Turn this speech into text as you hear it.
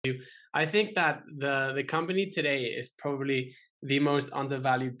I think that the company today is probably the most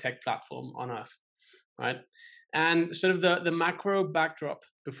undervalued tech platform on earth, right? And sort of the macro backdrop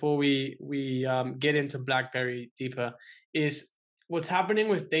before we get into BlackBerry deeper is what's happening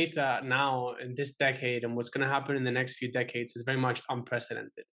with data now in this decade and what's going to happen in the next few decades is very much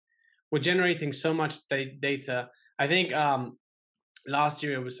unprecedented. We're generating so much data. I think last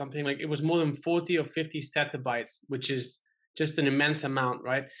year it was something like it was more than 40 or 50 zettabytes, which is just an immense amount,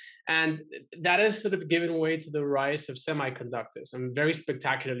 right? And that has sort of given way to the rise of semiconductors, and very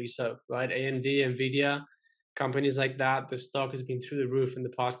spectacularly so, right? AMD, Nvidia, companies like that, the stock has been through the roof in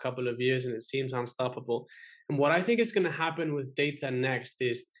the past couple of years, and it seems unstoppable. And what I think is going to happen with data next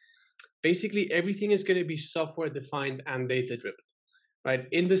is basically everything is going to be software defined and data driven, right?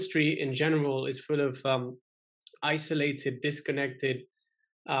 Industry in general is full of isolated, disconnected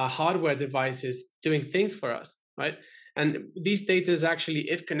hardware devices doing things for us, right? And these data is actually,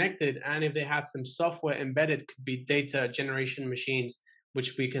 if connected and if they had some software embedded, could be data generation machines,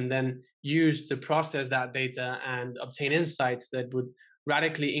 which we can then use to process that data and obtain insights that would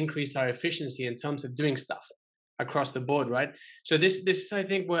radically increase our efficiency in terms of doing stuff across the board, right? So this is, I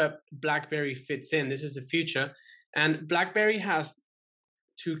think, where BlackBerry fits in. This is the future. And BlackBerry has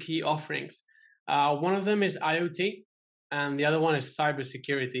two key offerings. One of them is IoT, and the other one is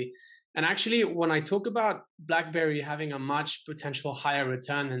cybersecurity. And actually, when I talk about BlackBerry having a much potential higher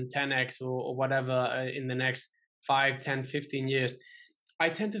return than 10x or whatever in the next 5, 10, 15 years, I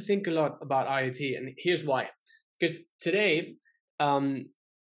tend to think a lot about IoT. And here's why. Because today,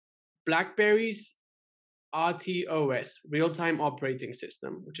 BlackBerry's RTOS, real-time operating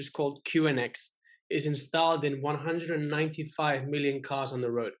system, which is called QNX, is installed in 195 million cars on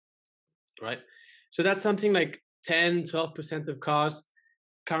the road, right? So that's something like 10, 12% of cars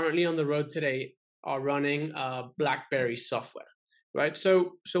currently on the road today are running BlackBerry software, right?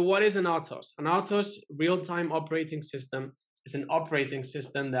 So what is an RTOS? An RTOS, real-time operating system, is an operating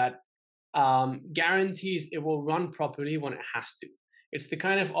system that guarantees it will run properly when it has to. It's the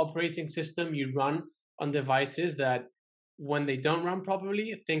kind of operating system you run on devices that when they don't run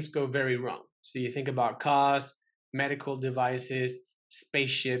properly, things go very wrong. So you think about cars, medical devices,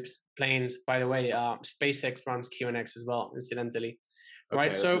 spaceships, planes. By the way, SpaceX runs QNX as well, incidentally.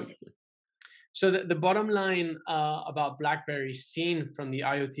 Right. Okay, So the bottom line about BlackBerry seen from the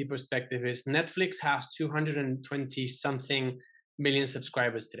IoT perspective is Netflix has 220 something million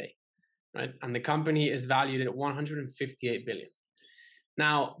subscribers today, right? And the company is valued at 158 billion.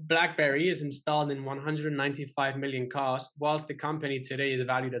 Now, BlackBerry is installed in 195 million cars, whilst the company today is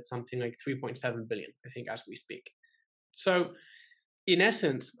valued at something like 3.7 billion, I think, as we speak. So in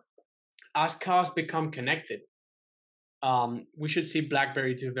essence, as cars become connected, we should see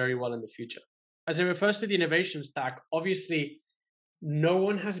BlackBerry do very well in the future. As it refers to the innovation stack, obviously, no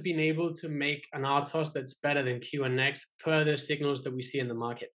one has been able to make an RTOS that's better than QNX per the signals that we see in the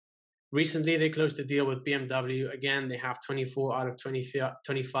market. Recently, they closed a deal with BMW. Again, they have 24 out of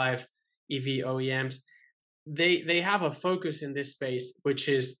 25 EV OEMs. They have a focus in this space, which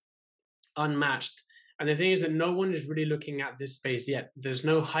is unmatched. And the thing is that no one is really looking at this space yet. There's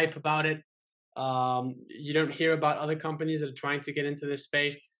no hype about it. You don't hear about other companies that are trying to get into this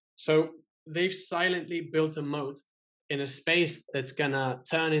space. So they've silently built a moat in a space that's going to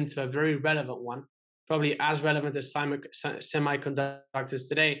turn into a very relevant one, probably as relevant as semiconductors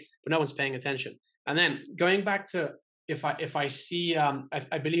today, but no one's paying attention. And then going back to if I see,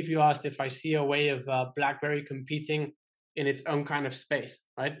 I believe you asked if I see a way of BlackBerry competing in its own kind of space,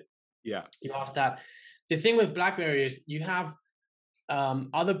 right? yeah. You asked that. The thing with BlackBerry is you have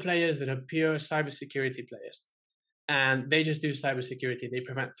other players that are pure cybersecurity players, and they just do cybersecurity. They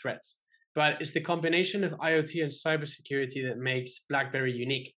prevent threats. But it's the combination of IoT and cybersecurity that makes BlackBerry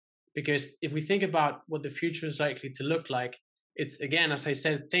unique. Because if we think about what the future is likely to look like, it's, again, as I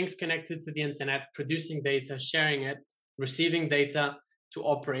said, things connected to the internet, producing data, sharing it, receiving data to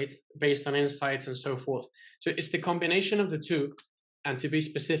operate based on insights and so forth. So it's the combination of the two. And to be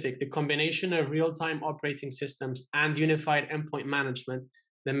specific, the combination of real-time operating systems and unified endpoint management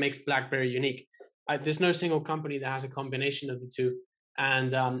that makes BlackBerry unique. There's no single company that has a combination of the two.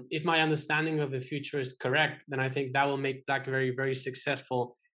 And if my understanding of the future is correct, then I think that will make BlackBerry very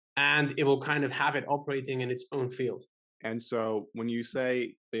successful, and it will kind of have it operating in its own field. And so when you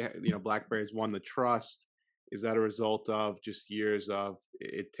say BlackBerry's won the trust, is that a result of just years of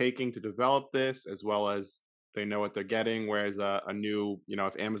it taking to develop this, as well as they know what they're getting? Whereas a new,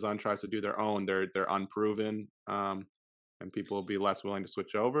 if Amazon tries to do their own, they're unproven, and people will be less willing to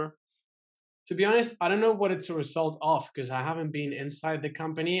switch over. To be honest, I don't know what it's a result of, because I haven't been inside the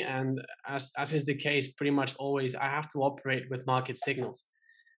company, and as is the case pretty much always, I have to operate with market signals.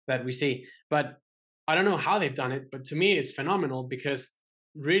 that we see. But I don't know how they've done it, but to me, it's phenomenal because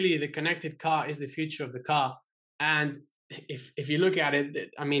really the connected car is the future of the car. And if you look at it,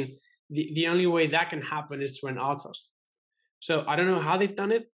 I mean, the only way that can happen is through an RTOS. So I don't know how they've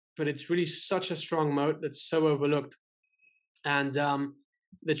done it, but it's really such a strong moat that's so overlooked. And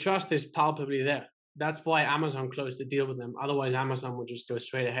the trust is palpably there. That's why Amazon closed the deal with them. Otherwise, Amazon would just go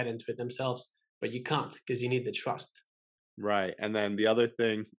straight ahead into it themselves. But you can't because you need the trust. Right. And then the other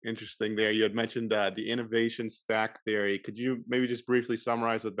thing interesting there, you had mentioned the innovation stack theory. Could you maybe just briefly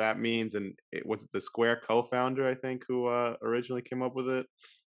summarize what that means? And was it the Square co-founder, I think, who originally came up with it?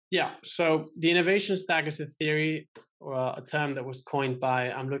 Yeah. So the innovation stack is a theory or a term that was coined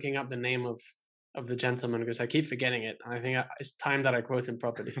by, I'm looking up the name of the gentleman because I keep forgetting it. I think it's time that I quote him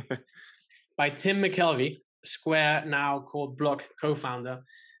properly. By Tim McKelvey, Square, now called Block co-founder.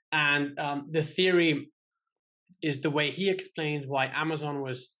 And the theory is the way he explained why Amazon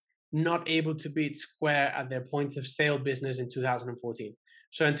was not able to beat Square at their point of sale business in 2014.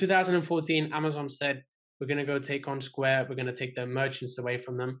 So in 2014, Amazon said, we're going to go take on Square. We're going to take their merchants away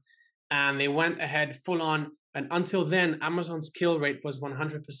from them. And they went ahead full on. And until then, Amazon's kill rate was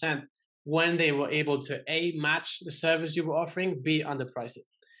 100% when they were able to A, match the service you were offering, B, underprice it.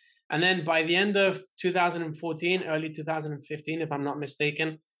 And then by the end of 2014, early 2015, if I'm not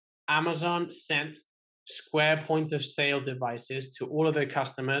mistaken, Amazon sent Square point of sale devices to all of their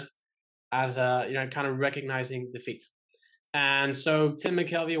customers as a, kind of recognizing defeat. And so Tim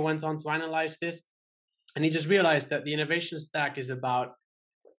McKelvey went on to analyze this, and he just realized that the innovation stack is about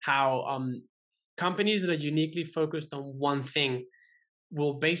how companies that are uniquely focused on one thing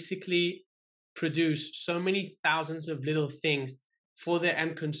will basically produce so many thousands of little things for their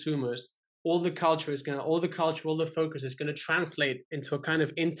end consumers. All the focus is going to translate into a kind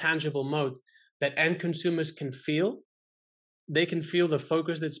of intangible mode that end consumers can feel. They can feel the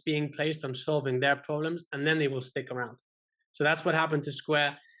focus that's being placed on solving their problems, and then they will stick around. So that's what happened to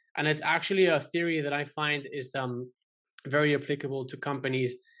Square. And it's actually a theory that I find is very applicable to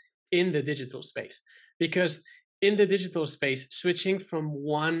companies in the digital space. Because in the digital space, switching from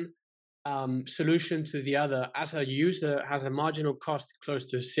one solution to the other as a user has a marginal cost close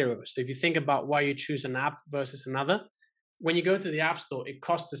to zero. So if you think about why you choose an app versus another, when you go to the App Store, it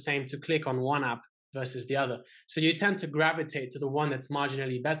costs the same to click on one app versus the other. So you tend to gravitate to the one that's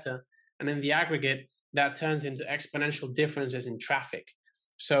marginally better. And in the aggregate, that turns into exponential differences in traffic.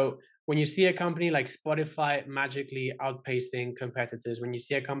 So when you see a company like Spotify magically outpacing competitors, when you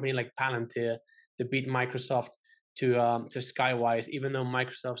see a company like Palantir that beat Microsoft to Skywise, even though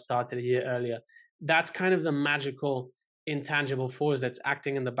Microsoft started a year earlier, that's kind of the magical intangible force that's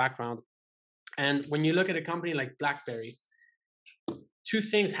acting in the background. And when you look at a company like BlackBerry, two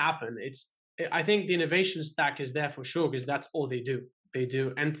things happen. I think the innovation stack is there for sure because that's all they do. They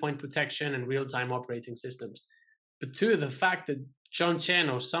do endpoint protection and real-time operating systems. But two, the fact that John Chen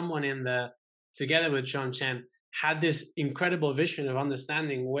or someone together with John Chen had this incredible vision of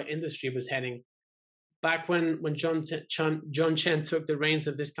understanding where industry was heading back when John Chen took the reins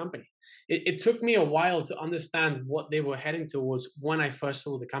of this company. It took me a while to understand what they were heading towards when I first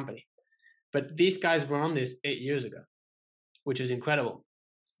saw the company. But these guys were on this 8 years ago, which is incredible.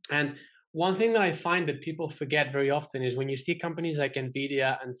 And one thing that I find that people forget very often is when you see companies like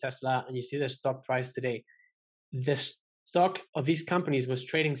Nvidia and Tesla and you see their stock price today, the stock of these companies was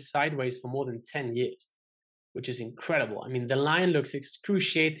trading sideways for more than 10 years, which is incredible. I mean, the line looks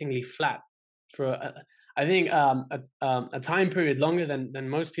excruciatingly flat for, I think, a time period longer than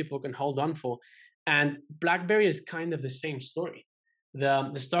most people can hold on for. And BlackBerry is kind of the same story.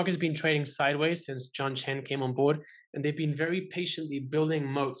 The stock has been trading sideways since John Chen came on board, and they've been very patiently building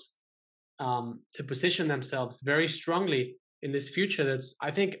moats to position themselves very strongly in this future that's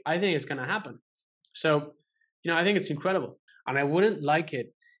I think it's going to happen. So, I think it's incredible, and I wouldn't like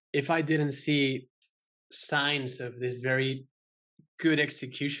it if I didn't see signs of this very good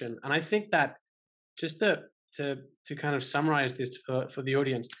execution. And I think that just to kind of summarize this for the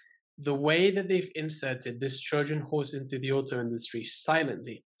audience, the way that they've inserted this Trojan horse into the auto industry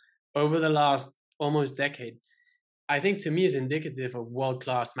silently over the last almost decade, I think to me is indicative of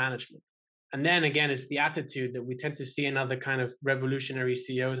world-class management. And then again, it's the attitude that we tend to see in other kind of revolutionary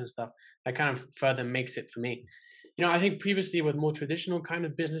CEOs and stuff that kind of further makes it for me. I think previously with more traditional kind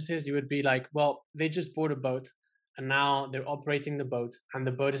of businesses, you would be like, well, they just bought a boat and now they're operating the boat and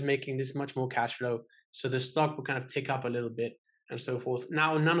the boat is making this much more cash flow. So the stock will kind of tick up a little bit and so forth.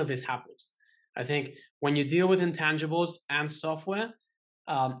 Now, none of this happens. I think when you deal with intangibles and software,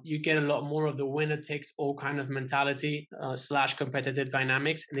 you get a lot more of the winner takes all kind of mentality / competitive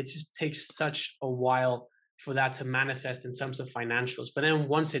dynamics. And it just takes such a while for that to manifest in terms of financials. But then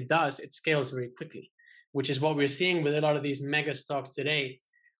once it does, it scales very quickly, which is what we're seeing with a lot of these mega stocks today,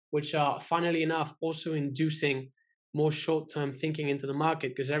 which are, funnily enough, also inducing more short-term thinking into the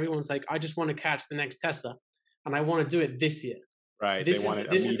market, because everyone's like, I just want to catch the next Tesla, and I want to do it this year. Right. They This want is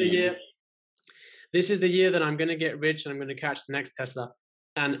it this is the immediate. year. This is the year that I'm going to get rich and I'm going to catch the next Tesla.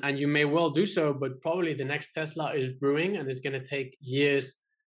 And you may well do so, but probably the next Tesla is brewing, and it's going to take years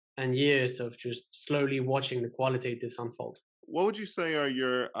and years of just slowly watching the qualitatives unfold. What would you say are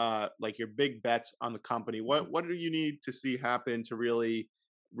your like your big bets on the company? What do you need to see happen to really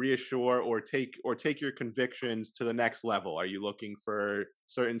reassure or take your convictions to the next level? Are you looking for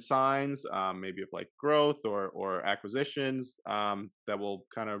certain signs, maybe of like growth or acquisitions that will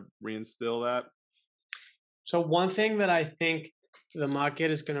kind of reinstill that? So one thing that I think the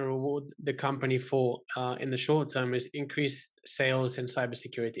market is going to reward the company for in the short term is increased sales in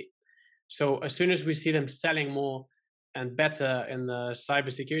cybersecurity. So as soon as we see them selling more and better in the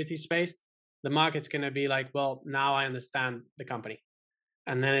cybersecurity space, the market's going to be like, well, now I understand the company,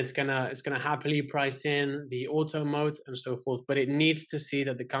 and then it's gonna happily price in the auto mode and so forth. But it needs to see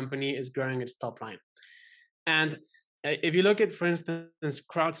that the company is growing its top line. And if you look at, for instance,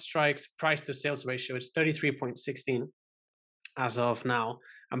 CrowdStrike's price to sales ratio, it's 33.16 as of now,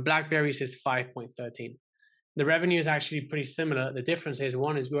 and BlackBerry's is 5.13. The revenue is actually pretty similar. The difference is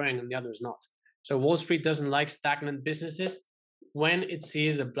one is growing and the other is not. So Wall Street doesn't like stagnant businesses. When it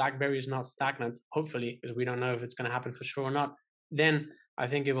sees that BlackBerry is not stagnant, hopefully, because we don't know if it's going to happen for sure or not, then I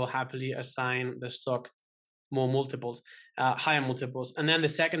think it will happily assign the stock more multiples, higher multiples. And then the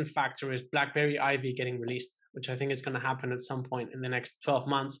second factor is BlackBerry Ivy getting released, which I think is going to happen at some point in the next 12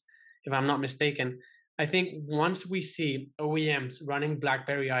 months, if I'm not mistaken. I think once we see OEMs running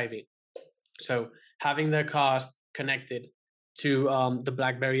BlackBerry Ivy, so having their cars connected to the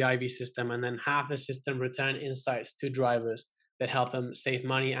BlackBerry Ivy system, and then have the system return insights to drivers that help them save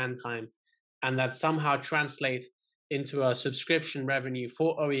money and time, and that somehow translate into a subscription revenue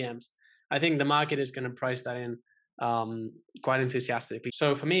for OEMs, I think the market is going to price that in quite enthusiastically.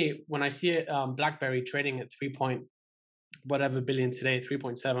 So for me, when I see BlackBerry trading at 3 point whatever billion today,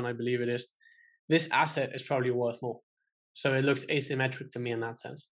 3.7, I believe it is, this asset is probably worth more. So it looks asymmetric to me in that sense.